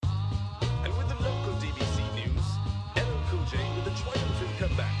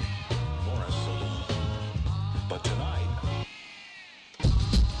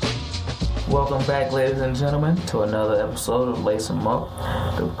Welcome back, ladies and gentlemen, to another episode of Lace 'em Up,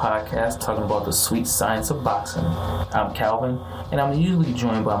 the podcast talking about the sweet science of boxing. I'm Calvin, and I'm usually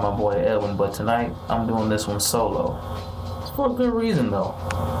joined by my boy Edwin, but tonight I'm doing this one solo. It's for a good reason, though.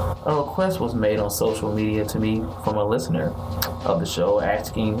 A request was made on social media to me from a listener of the show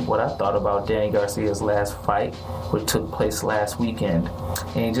asking what I thought about Danny Garcia's last fight, which took place last weekend,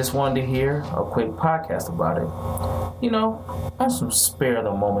 and he just wanted to hear a quick podcast about it. You know, on some spare the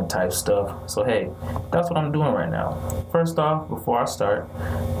moment type stuff. So hey, that's what I'm doing right now. First off, before I start,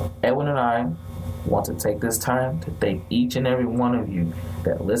 Edwin and I want to take this time to thank each and every one of you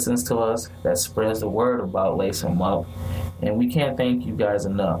that listens to us, that spreads the word about Lace 'em Up, and we can't thank you guys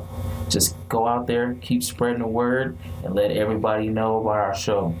enough. Just go out there, keep spreading the word, and let everybody know about our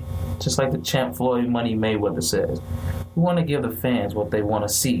show. Just like the champ Floyd Money Mayweather says, we want to give the fans what they want to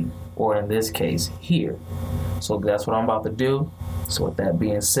see, or in this case, hear. So that's what I'm about to do. So with that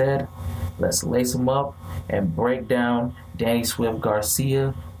being said, let's lace them up and break down Danny Swift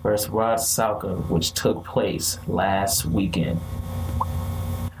Garcia versus Rod Salka, which took place last weekend.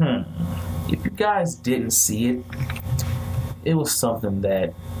 If you guys didn't see it, it was something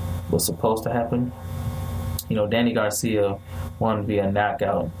that was supposed to happen. You know, Danny Garcia wanted to be a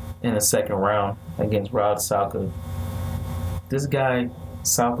knockout in the second round against Rod Salka. This guy,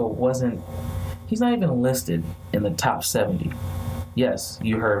 Salka, he's not even listed in the top 70. Yes,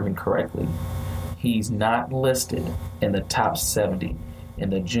 you heard me correctly. He's not listed in the top 70 in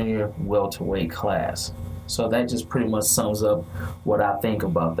the junior welterweight class. So that just pretty much sums up what I think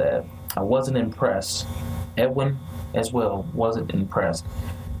about that. I wasn't impressed. Edwin, as well, wasn't impressed.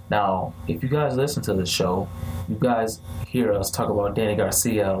 Now, if you guys listen to the show, you guys hear us talk about Danny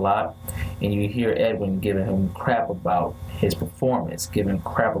Garcia a lot, and you hear Edwin giving him crap about his performance, giving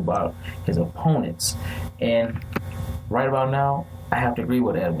crap about his opponents. And right about now, I have to agree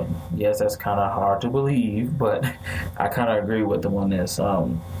with Edwin. Yes, that's kind of hard to believe, but I kind of agree with him on this.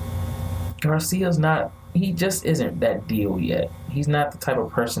 Garcia's he just isn't that deal yet. He's not the type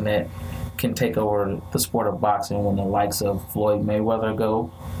of person that can take over the sport of boxing when the likes of Floyd Mayweather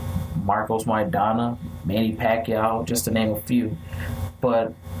go, Marcos Maidana, Manny Pacquiao, just to name a few.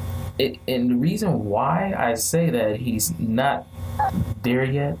 But and the reason why I say that he's not there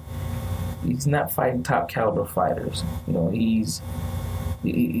yet, he's not fighting top caliber fighters. You know, he's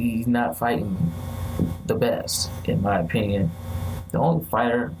not fighting the best, in my opinion. The only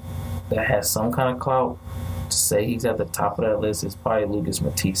fighter that has some kind of clout to say he's at the top of that list is probably Lucas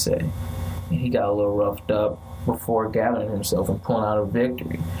Matisse. And he got a little roughed up before gathering himself and pulling out a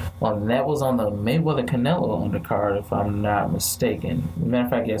victory. And that was on the Mayweather-Canelo undercard, if I'm not mistaken. Matter of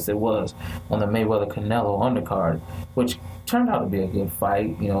fact, yes, it was on the Mayweather-Canelo undercard, which turned out to be a good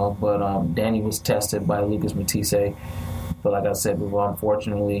fight, you know, but Danny was tested by Lucas Matisse. But like I said before,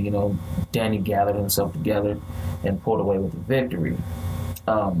 unfortunately, you know, Danny gathered himself together and pulled away with the victory.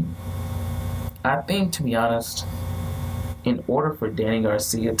 I think, to be honest, in order for Danny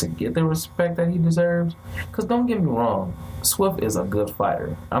Garcia to get the respect that he deserves, because don't get me wrong, Swift is a good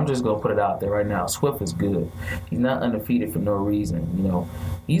fighter. I'm just going to put it out there right now. Swift is good. He's not undefeated for no reason. You know,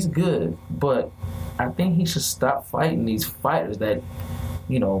 he's good, but I think he should stop fighting these fighters that,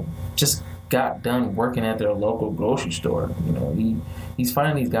 you know, just got done working at their local grocery store. You know, he's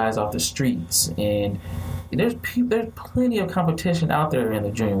fighting these guys off the streets, and there's plenty of competition out there in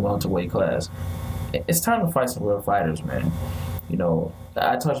the junior welterweight class. It's time to fight some real fighters, man. You know,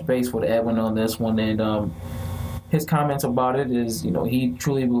 I touched base with Edwin on this one, and his comments about it is, you know, he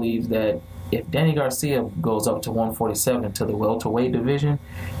truly believes that if Danny Garcia goes up to 147 to the welterweight division,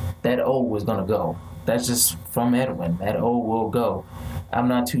 that O is going to go. That's just from Edwin. That O will go. I'm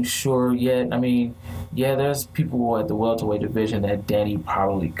not too sure yet. I mean, yeah, there's people at the welterweight division that Danny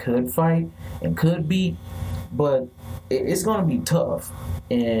probably could fight and could beat, but it's going to be tough.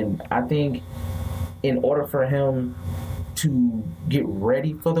 And I think in order for him to get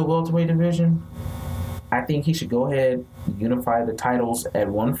ready for the welterweight division, I think he should go ahead and unify the titles at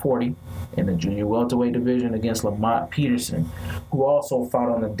 140 in the junior welterweight division against Lamont Peterson, who also fought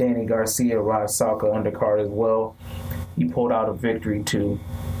on the Danny Garcia Rod Salka undercard as well. He pulled out a victory too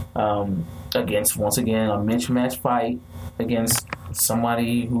against, once again, a mismatch fight against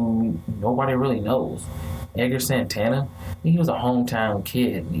somebody who nobody really knows. Edgar Santana, he was a hometown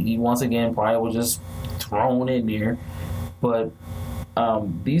kid. He once again probably was just thrown in there. But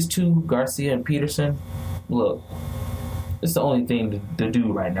these two, Garcia and Peterson, look, it's the only thing to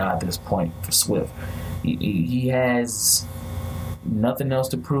do right now at this point for Swift. He has nothing else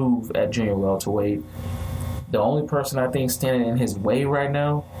to prove at junior welterweight. The only person I think standing in his way right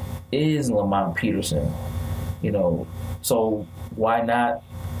now is Lamont Peterson. You know, so why not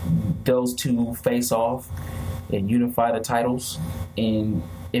those two face off and unify the titles. And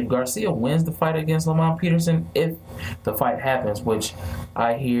if Garcia wins the fight against Lamont Peterson, if the fight happens, which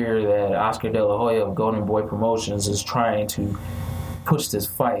I hear that Oscar De La Hoya of Golden Boy Promotions is trying to push this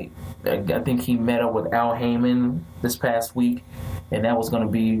fight. I think he met up with Al Heyman this past week, and that was going to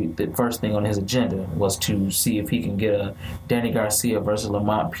be the first thing on his agenda, was to see if he can get a Danny Garcia versus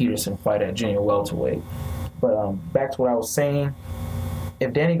Lamont Peterson fight at junior welterweight. But back to what I was saying,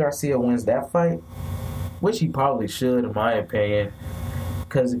 if Danny Garcia wins that fight, which he probably should in my opinion,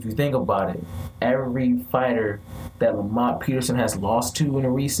 because if you think about it, every fighter that Lamont Peterson has lost to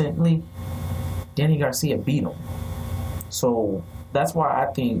recently, Danny Garcia beat him. So that's why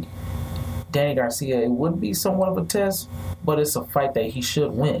I think Danny Garcia, it would be somewhat of a test, but it's a fight that he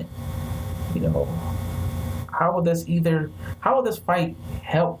should win. You know, how will this fight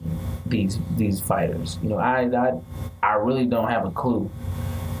help these fighters? You know, I really don't have a clue.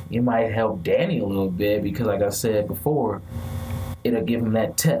 It might help Danny a little bit because, like I said before, it'll give him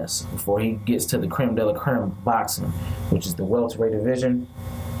that test before he gets to the creme de la creme boxing, which is the welterweight division.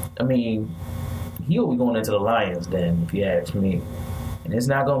 I mean, he'll be going into the Lions then, if you ask me. And it's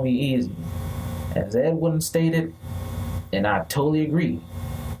not going to be easy. As Ed Wood stated, and I totally agree,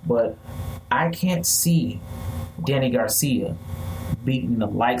 but I can't see Danny Garcia beating the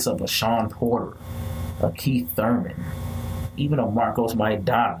likes of a Shawn Porter, a Keith Thurman, even a Marcos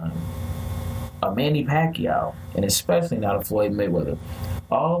Maidana, a Manny Pacquiao, and especially not a Floyd Mayweather.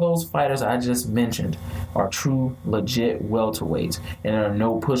 All those fighters I just mentioned are true, legit welterweights, and there are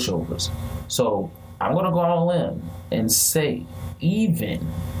no pushovers. So I'm going to go all in and say, even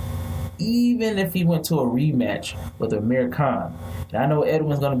if he went to a rematch with Amir Khan, and I know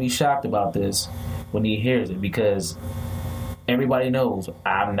Edwin's going to be shocked about this when he hears it, because everybody knows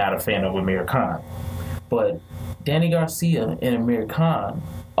I'm not a fan of Amir Khan. But Danny Garcia and Amir Khan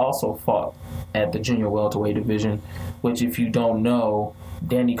also fought at the junior welterweight division, which, if you don't know,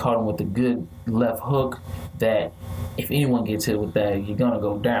 Danny caught him with a good left hook that if anyone gets hit with that, you're going to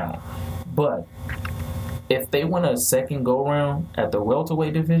go down. But if they win a second go-round at the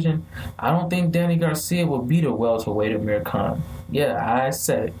welterweight division, I don't think Danny Garcia will beat a welterweight Amir Khan. Yeah, I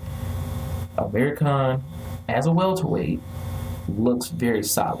said it. Amir Khan, as a welterweight, looks very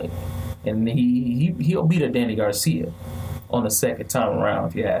solid. And he'll beat a Danny Garcia on the second time around,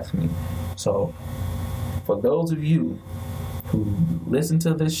 if you ask me. So, for those of you who listen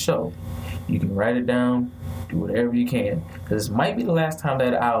to this show, you can write it down, do whatever you can. Because this might be the last time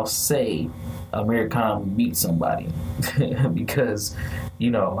that I'll say Amir Khan beat somebody. Because,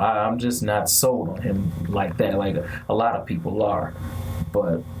 you know, I'm just not sold on him like that, like a lot of people are.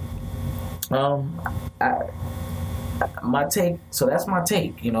 But, my take, so that's my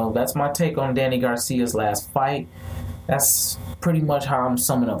take. You know, that's my take on Danny Garcia's last fight. That's pretty much how I'm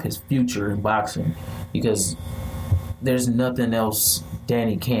summing up his future in boxing, because there's nothing else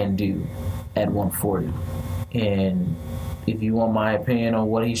Danny can do at 140. And if you want my opinion on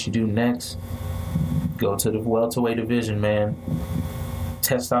what he should do next, go to the welterweight division, man.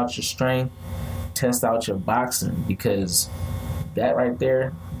 Test out your strength, test out your boxing, because that right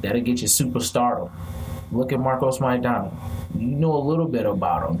there, that'll get you superstardom. Look at Marcos Maidana. You know a little bit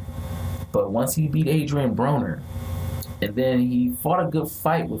about him, but once he beat Adrian Broner, and then he fought a good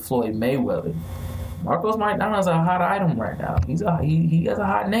fight with Floyd Mayweather, Marcos Maidana is a hot item right now. He has a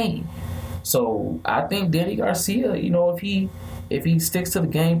hot name. So I think Danny Garcia, you know, if he sticks to the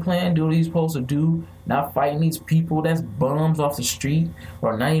game plan, do what he's supposed to do, not fighting these people that's bums off the street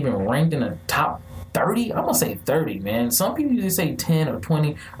or not even ranked in the top 30, I'm going to say 30, man. Some people usually say 10 or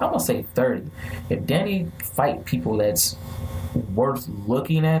 20. I'm going to say 30. If Danny fight people that's worth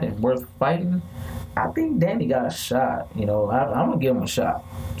looking at and worth fighting, I think Danny got a shot. You know, I'm going to give him a shot.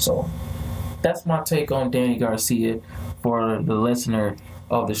 So that's my take on Danny Garcia for the listener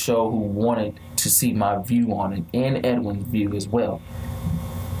of the show who wanted to see my view on it and Edwin's view as well.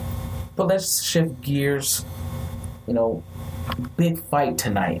 But let's shift gears. You know, big fight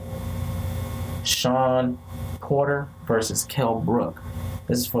tonight. Shawn Porter versus Kell Brook.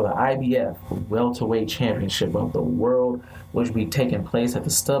 This is for the IBF Welterweight Championship of the World, which will be taking place at the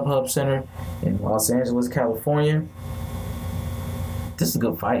StubHub Center in Los Angeles, California. This is a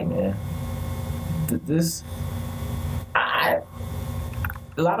good fight, man.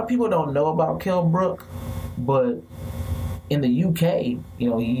 A lot of people don't know about Kell Brook, but in the UK, you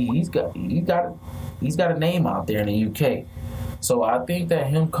know, he's got a name out there in the UK. So I think that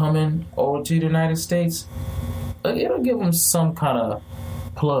him coming over to the United States, it'll give him some kind of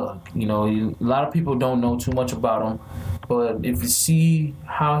plug. You know, a lot of people don't know too much about him, but if you see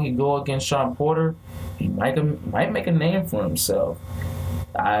how he go against Shawn Porter, he might make a name for himself.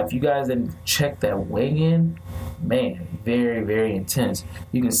 If you guys didn't check that weigh-in, man, very, very intense.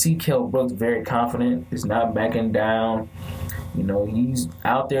 You can see Kell Brooks very confident. He's not backing down. You know, he's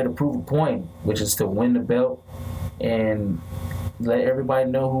out there to prove a point, which is to win the belt and let everybody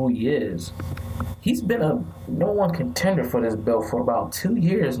know who he is. He's been a No 1 contender for this belt for about 2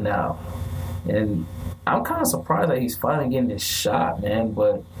 years now. And I'm kind of surprised that he's finally getting this shot, man.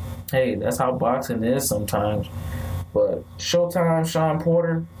 But, hey, that's how boxing is sometimes. But Showtime, Shawn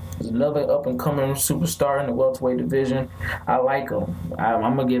Porter is another up-and-coming superstar in the welterweight division. I like him.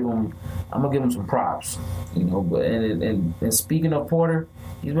 I'm gonna give him some props, you know. But and speaking of Porter,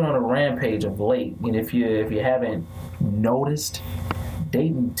 he's been on a rampage of late. And if you haven't noticed,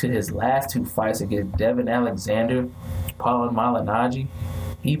 dating to his last 2 fights against Devin Alexander, Paulo Malignaggi,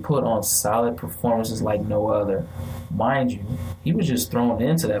 he put on solid performances like no other. Mind you, he was just thrown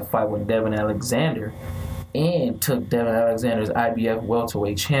into that fight with Devin Alexander and took Devin Alexander's IBF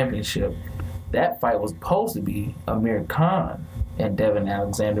welterweight championship. That fight was supposed to be Amir Khan and Devin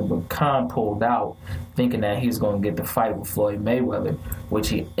Alexander, but Khan pulled out thinking that he was going to get the fight with Floyd Mayweather, which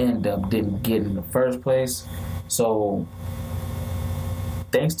he ended up didn't get in the first place. So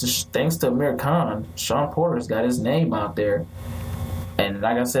thanks to Amir Khan, Shawn Porter's got his name out there. And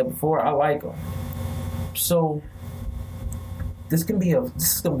like I said before, I like him. So this is gonna be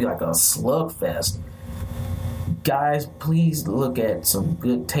like a slugfest. Guys, please look at some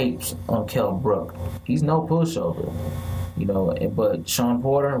good tapes on Kell Brook. He's no pushover, you know. But Shawn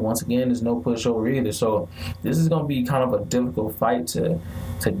Porter, once again, is no pushover either. So this is gonna be kind of a difficult fight to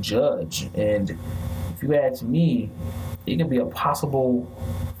judge. And if you ask me, it could be a possible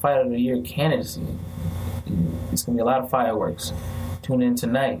Fight of the Year candidacy. It's gonna be a lot of fireworks. Tune in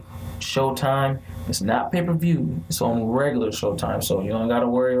tonight. Showtime. It's not pay-per-view. It's on regular Showtime, so you don't got to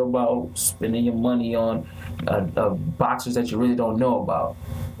worry about spending your money on boxers that you really don't know about.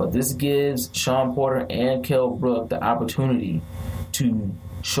 But this gives Shawn Porter and Kell Brook the opportunity to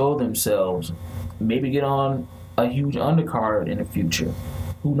show themselves, maybe get on a huge undercard in the future.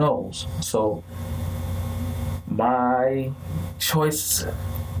 Who knows? So my choice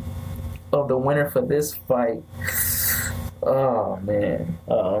of the winner for this fight, oh man,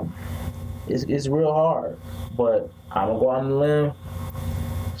 it's real hard, but I'm gonna go on the limb.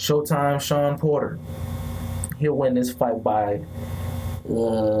 Showtime, Shawn Porter. He'll win this fight by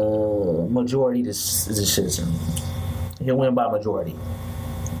majority decision. He'll win by majority.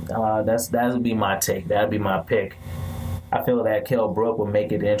 That'll be my take. That'll be my pick. I feel that Kell Brook will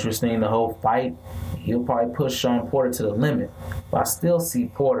make it interesting the whole fight. He'll probably push Shawn Porter to the limit, but I still see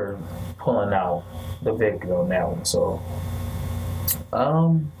Porter pulling out the victory on that one. So,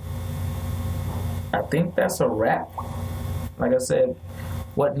 I think that's a wrap. Like I said,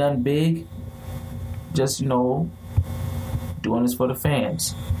 what none big. Just, you know, doing this for the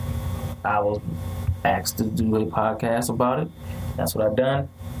fans. I was asked to do a podcast about it. That's what I've done.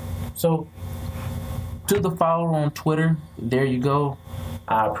 So, to the follower on Twitter, there you go.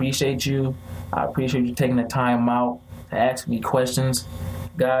 I appreciate you. I appreciate you taking the time out to ask me questions.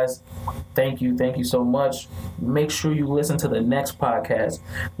 Guys, thank you so much. Make sure you listen to the next podcast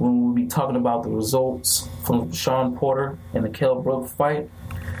when we'll be talking about the results from Shawn Porter and the Kell Brook fight.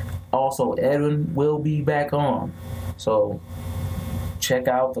 Also, Edwin will be back on. So check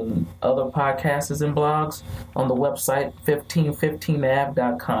out the other podcasts and blogs on the website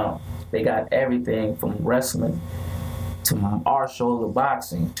 1515av.com. They got everything from wrestling to our show, The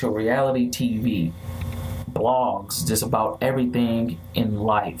Boxing, to reality TV, blogs, just about everything in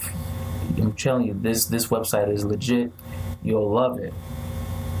life. I'm telling you, this website is legit. You'll love it.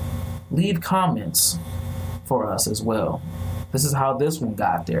 Leave comments for us as well. This is how this one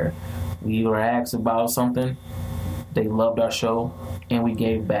got there. We were asked about something, they loved our show, and we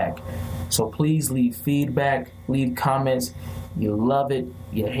gave back. So please leave feedback, leave comments. You love it,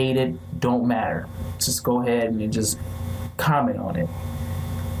 you hate it, don't matter. Just go ahead and just comment on it.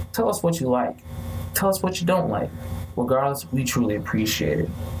 Tell us what you like. Tell us what you don't like. Regardless, we truly appreciate it.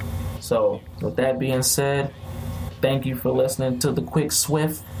 So, with that being said, thank you for listening to The Quick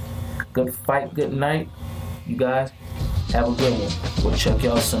Swift. Good fight, good night. You guys, have a good one. We'll check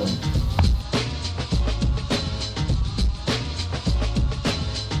y'all soon.